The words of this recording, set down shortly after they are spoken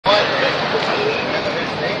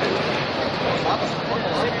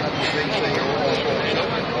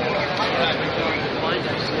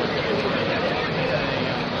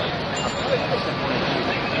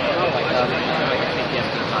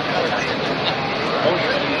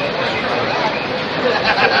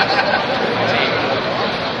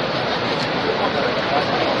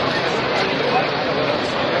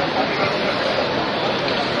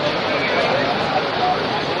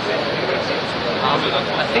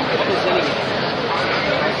think if there's any...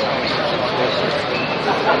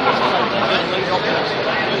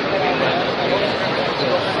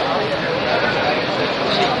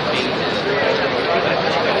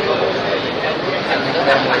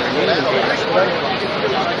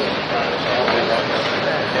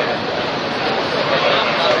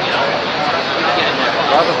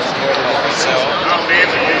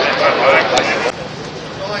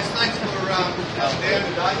 Guys, thanks for coming down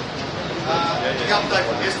today. The update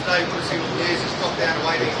from yesterday would have seen the years has dropped down to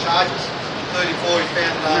 18 charges. 34 he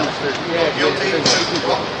found not guilty and 2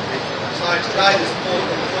 dropped. So today there's more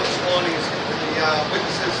this morning is the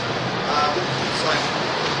witnesses. So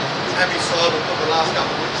Abby side will put the last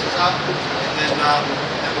couple of witnesses up and then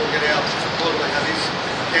we'll get our probably have his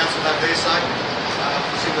counsel have their say.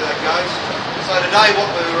 We'll see where that goes. So today what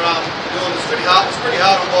we're doing is pretty hard. It's pretty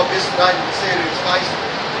hard on Bob yesterday. You can see it in his face,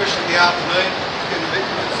 especially in the afternoon. It's getting a bit,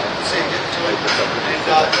 you can see it getting to him. And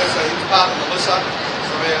also he was part of Melissa,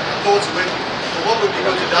 so our thoughts are with him. But what would be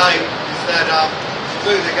good today is that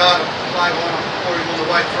do the guard flag on for him on the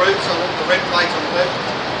way through. So the red plates on the left,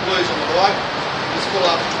 blues on the right. Just pull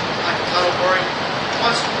up, make a tunnel for him.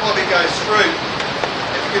 Once Bobby goes through,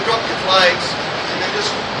 if you could drop your flags and then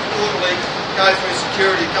just orderly go through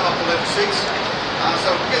security, come up to level 6.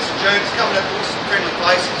 So if we get some journeys coming at some friendly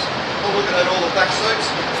places, we're looking at all the back suits.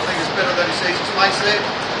 I think it's better that he sees his mates there,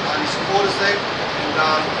 his supporters there,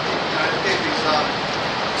 and keep his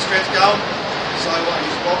strength going. So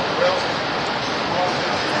his morale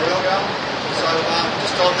going. So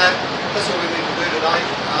just on that, that's all we need to do today.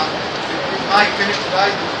 It may finish today.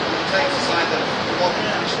 The teams are saying that we might be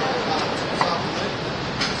finished this afternoon.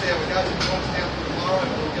 We'll see how we go. We'll drop down for tomorrow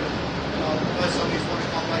and we'll get it. I know some of these want to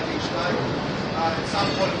come late each day. At some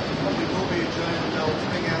point it probably will be adjourned and they'll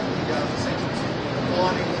bring out the sentence,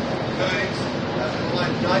 findings, verdicts at a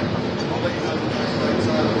later date. I'll let you know when those dates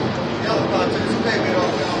are. The other part too is a fair bit of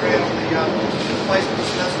going around on the Facebooks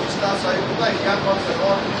and that sort of stuff. So if you're playing young ones that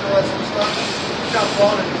like to do that sort of stuff, jump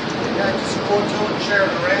on and just support to it and share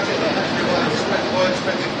it around. Everyone spread the word,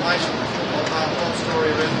 spread the information on the story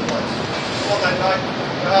around the place. On that note,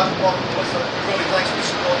 on behalf of Bob and Melissa, really thanks for your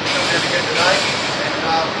support and coming down again today.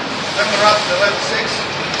 And when we're up to level 6,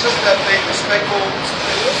 it's just about being respectful. We're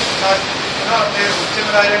not up there to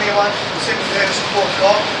intimidate anyone. We're simply there to support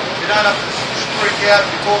Bob. You don't have to freak out and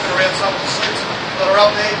be talking around some of the suits that are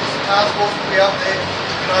up there, because the task force will be up there,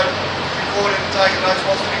 recording and taking notes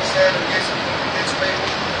what's being said and against people.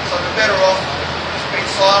 So we're better off just being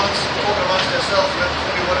silent, talking amongst ourselves about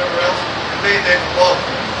whatever else, and being there for Bob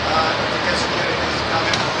against the community to come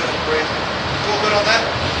in for a bit of a breathe. All good on that?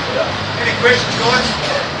 Yeah. Any questions, guys?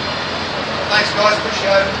 Thanks, guys.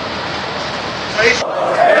 Appreciate it.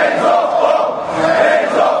 Hands up!